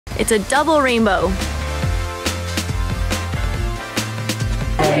It's a double rainbow.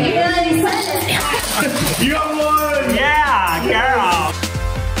 You got one! Yeah,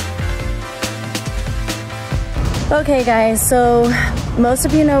 girl! Okay guys, so most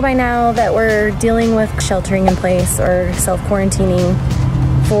of you know by now that we're dealing with sheltering in place or self-quarantining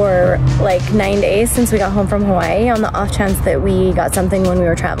for like 9 days since we got home from Hawaii, on the off chance that we got something when we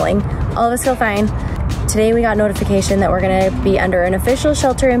were traveling. All of us feel fine. Today we got notification that we're gonna be under an official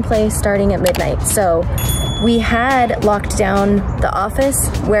shelter in place starting at midnight. So we had locked down the office,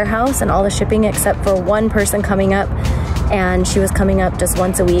 warehouse, and all the shipping except for one person coming up, and she was coming up just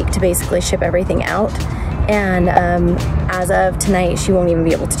once a week to basically ship everything out. And as of tonight, she won't even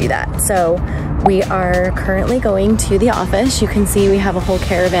be able to do that. So we are currently going to the office. You can see we have a whole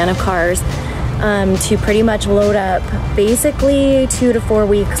caravan of cars to pretty much load up basically 2 to 4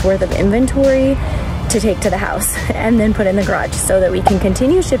 weeks worth of inventory to take to the house and then put in the garage so that we can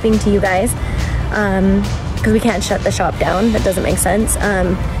continue shipping to you guys, because we can't shut the shop down. That doesn't make sense.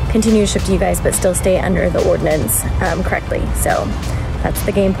 Continue to ship to you guys, but still stay under the ordinance correctly. So that's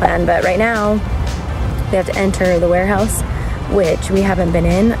the game plan. But right now we have to enter the warehouse, which we haven't been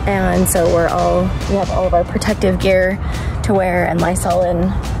in, and so we have all of our protective gear to wear and Lysol and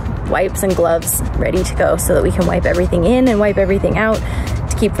wipes and gloves ready to go so that we can wipe everything in and wipe everything out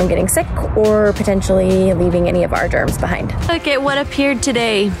to keep from getting sick or potentially leaving any of our germs behind. Look at what appeared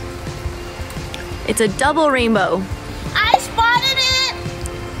today. It's a double rainbow. I spotted it!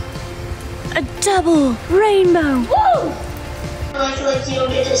 A double rainbow. Woo! I feel like you don't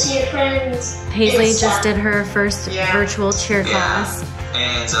get to see your friends. Paisley just did her first virtual cheer class.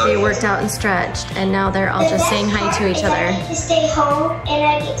 And so They worked out and stretched, and now they're all just saying hi to each other. I get to stay home, and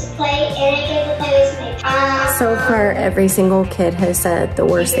I get to play, and I get to play with my So far, every single kid has said the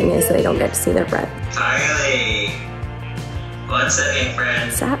worst thing is that they don't get to see their breath. Finally! What's up, hey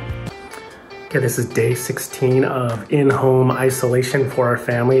friends? What's that? Okay, this is day 16 of in-home isolation for our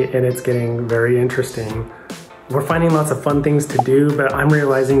family, and it's getting very interesting. We're finding lots of fun things to do, but I'm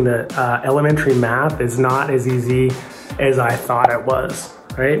realizing that elementary math is not as easy as I thought it was,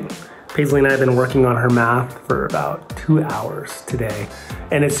 right? Paisley and I have been working on her math for about 2 hours today,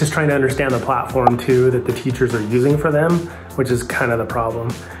 and it's just trying to understand the platform too that the teachers are using for them, which is kind of the problem.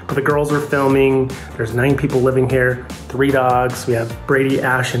 But the girls are filming, there's 9 people living here, 3 dogs, we have Brady,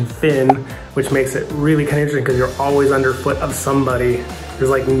 Ash, and Finn, which makes it really kind of interesting because you're always underfoot of somebody. There's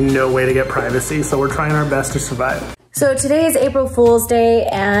like no way to get privacy, so we're trying our best to survive. So today is April Fool's Day,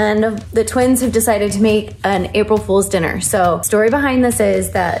 and the twins have decided to make an April Fool's dinner. So story behind this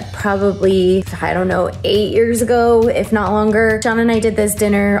is that probably, I don't know, 8 years ago, if not longer, John and I did this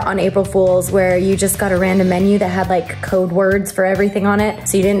dinner on April Fool's where you just got a random menu that had like code words for everything on it.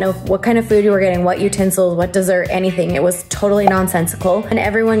 So you didn't know what kind of food you were getting, what utensils, what dessert, anything. It was totally nonsensical. And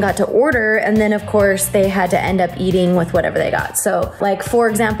everyone got to order, and then of course they had to end up eating with whatever they got. So like, for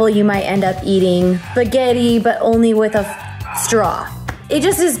example, you might end up eating spaghetti, but only with a straw. It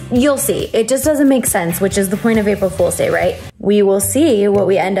just is, you'll see. It just doesn't make sense, which is the point of April Fool's Day, right? We will see what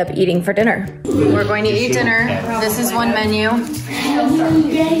we end up eating for dinner. We're going to eat dinner. This is one menu.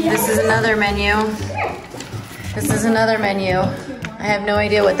 This is another menu. This is another menu. I have no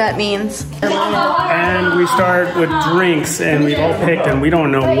idea what that means. And we start with drinks, and we've all picked, and we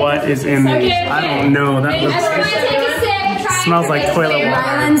don't know what is in these. I don't know. That looks... smells like toilet water.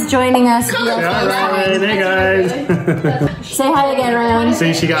 Ryan's joining us. Yeah, Ryan, hey guys. Say hi again, Ryan.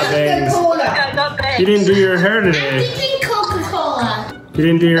 See, she got bangs. You didn't do your hair today. Coca-Cola. You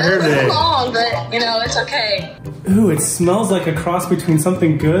didn't do your hair today. Long, but you know, it's okay. Ooh, it smells like a cross between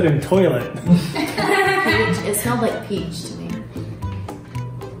something good and toilet. It smelled like peach to me.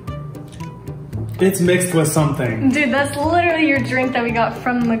 It's mixed with something. Dude, that's literally your drink that we got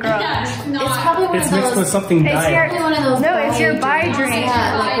from the garage. It's probably one It's of mixed those. with something It's diet. your, One of those no, it's your buy drink.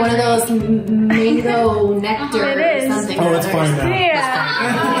 Yeah, like one of those mango nectar It or is. something. Oh, it's fine now. Yeah.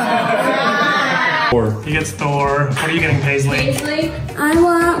 He gets Thor. What are you getting, Paisley? I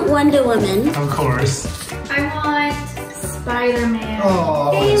want Wonder Woman. Of course. I want Spider-Man.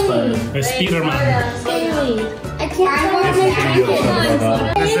 Oh, it's Spider-Man. Bailey. I can't find my drink.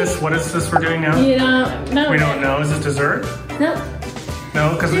 What is this we're doing now? You don't know. We don't know. Is this dessert? Nope.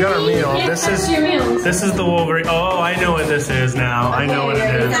 No, because we got our meal. This is your meals. This is the Wolverine. Oh, I know what this is now. I know what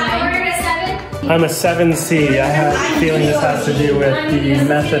it is. I'm a 7C. I have a feeling this has to do with the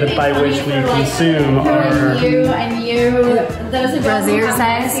method by which we consume our... Those are Brazier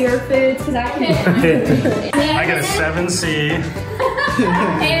size. your foods, because I can't. I get a 7C.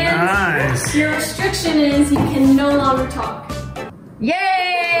 And Nice. your restriction is you can no longer talk. Yay!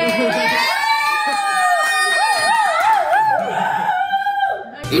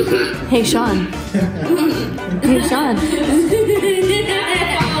 Hey, Sean. Hey, Sean.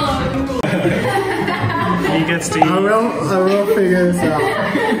 He gets to eat. I will figure this out.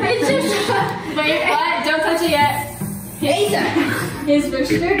 It's just. Wait, what? Don't touch it yet. His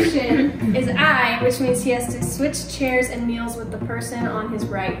restriction is I, which means he has to switch chairs and meals with the person on his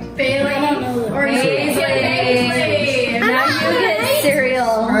right. Bailey or Paisley. Now you get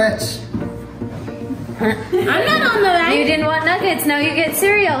cereal. Rich. I'm not on the right. You didn't want nuggets, now you get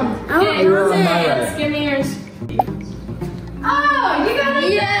cereal. Okay, You're on my right. give me yours. Oh, you got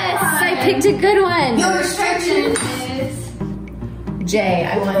it. Yes, I picked a good one. Your restriction is J,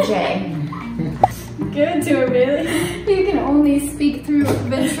 I want J. good to her, Bailey. You can only speak through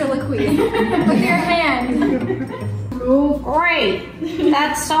ventriloquy with your hand. Oh, great.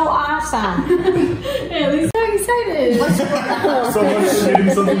 That's so awesome. Yeah, Lisa's so excited. Someone's getting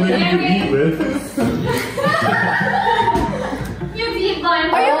something that you can eat with. You have to eat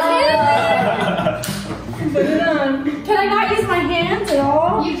blindfolded. Are you kidding? Put it on. Can I not use my hands at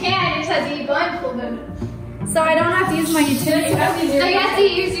all? You can, you just have to eat blindfolded. So I don't have to use my utensils. So you have to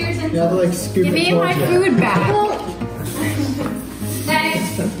use your utensils. You have to like scoop Give it me towards my you. food back.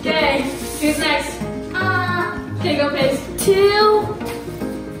 Next. Okay. Who's next? Okay, go Paige. 2.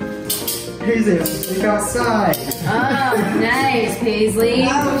 Paisley, sneak outside. Oh, nice, Paisley.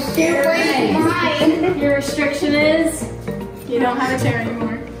 Nice. Your restriction is you don't have a chair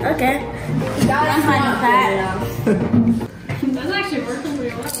anymore. Okay. I'm fine with that. That's actually working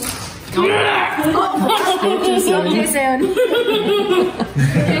pretty well. Too soon.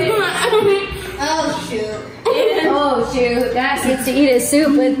 Oh shoot. Oh shoot, Dax gets to eat his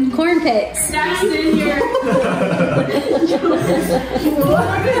soup with corn picks. Daxton,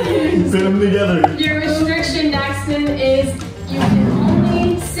 Put them together. your restriction, Daxton, is you can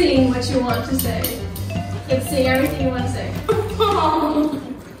only sing what you want to say. You can sing everything you want to say.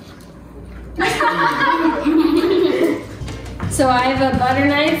 So I have a butter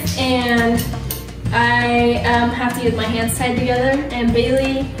knife and I have to get my hands tied together, and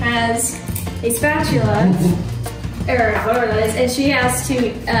Bailey has a spatula, or whatever that is, and she has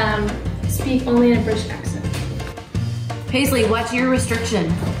to speak only in a British accent. Paisley, what's your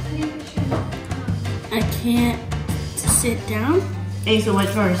restriction? I can't sit down. Hey, so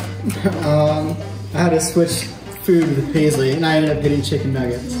what's first? I had to switch food with Paisley, and I ended up getting chicken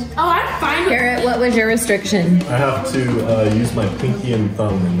nuggets. Oh, I'm fine with Garrett, what was your restriction? I have to use my pinky and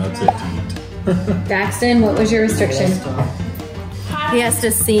thumb, and that's it to eat. Daxton, what was your restriction? He has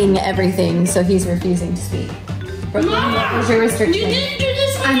to sing everything, so he's refusing to speak. Brooklyn, what was your restriction? You didn't do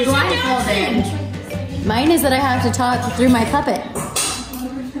this when you sat down. Mine is that I have to talk through my puppet.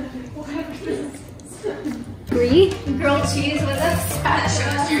 3. grilled cheese with a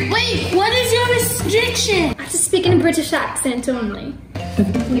spatula. Wait, what is your restriction? I have to speak in a British accent only.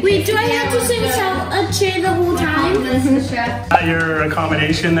 Wait, do I have to sit without a chair the whole time? Your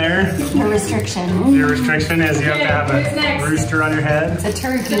accommodation there, Your restriction. your restriction is you have to have Who's next? a rooster on your head. It's a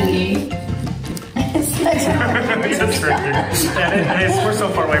turkey. It's a turkey. And we're so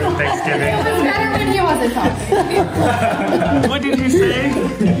far away from Thanksgiving. It was better when he wasn't talking. What did you say?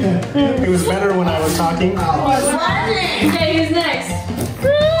 It was better when I was talking. Okay, who's next?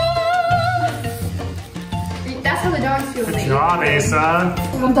 That's how the dogs feel. Good job, Asa.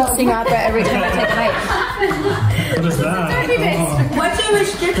 Sing opera every time I take a bite. What is that? What's your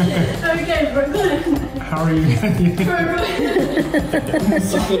restriction? Okay, Brooklyn. How are you?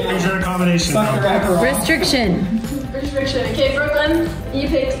 Here's your accommodation. Restriction. Restriction. Okay, Brooklyn, you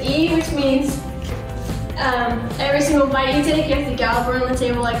picked E, which means every single bite you take, you have to gallop around the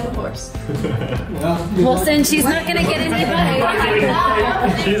table like a horse. Well, since she's not gonna get any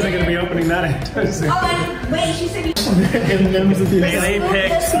bite. She isn't going to be opening that anytime Wait, she said Bailey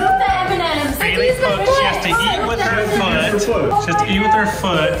picked. The M&M'S. Bailey put. She has to eat with her foot. She has to eat with her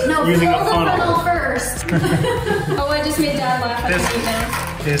foot using a funnel. First. Oh, I just made Dad laugh at me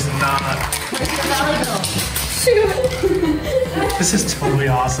now. This is not. Shoot. This is totally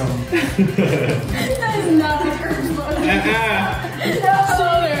awesome. That is not the curse book. They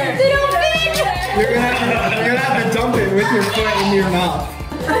don't fit. You're gonna have to dump it with your foot into your mouth.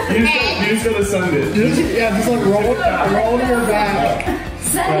 You just gotta send it. Just like roll to your back.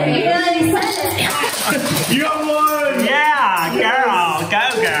 You got one! Yeah, girl. Go,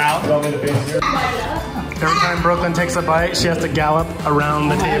 girl. Every time Brooklyn takes a bite, she has to gallop around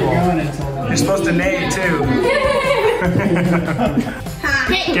the table. You're supposed to neigh, too.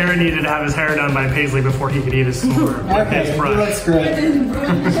 Garrett needed to have his hair done by Paisley before he could eat his brush. That's great.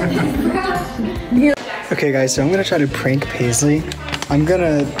 Okay guys, so I'm gonna try to prank Paisley. I'm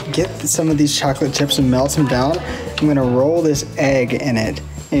gonna get some of these chocolate chips and melt them down. I'm gonna roll this egg in it,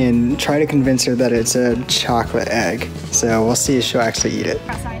 and try to convince her that it's a chocolate egg. So we'll see if she'll actually eat it.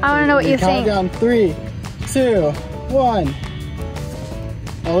 I want to know what you think. Count down 3, 2, 1.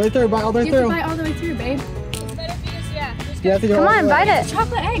 All the way through, bite all the way through. You have to bite all the way through, babe. It's better for you, yeah. You have to go Come all on, the way. bite it. It's a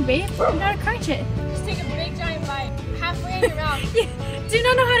chocolate egg, babe. You gotta crunch it. Just take a big giant bite. Halfway in your mouth. Do you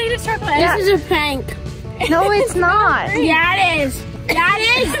not know how to eat a chocolate egg? This is a prank. No, it's not. Yeah, it is. Yeah,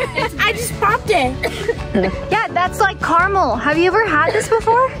 it is. I just popped it. Yeah, that's like caramel. Have you ever had this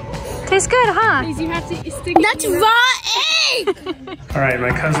before? Tastes good, huh? You have to stick it That's in your raw egg. All right, my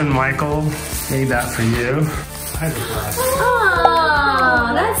cousin Michael made that for you. I have a glass.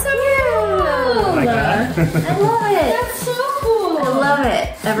 Oh, that's cute. Like that? I love it. That's so cool. I love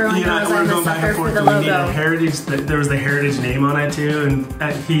it. Everyone You know, knows we're I'm a going back sucker and for forth. the We need a logo. heritage. There was the heritage name on it too,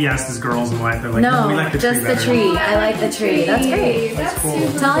 and he asked his girls and wife. They're like, No, we like the just tree the better. tree. I like the tree. That's great. That's cool.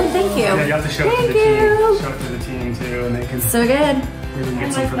 Tell him thank you. Yeah, you have to show it to Thank the team. you. Show it to the team too, and they can So good. maybe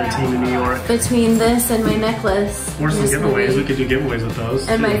get some for the team in New York. Between this and my necklace. Or some this giveaways. movie, We could do giveaways with those.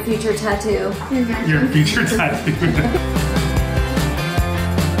 and too. my future tattoo. Your future tattoo.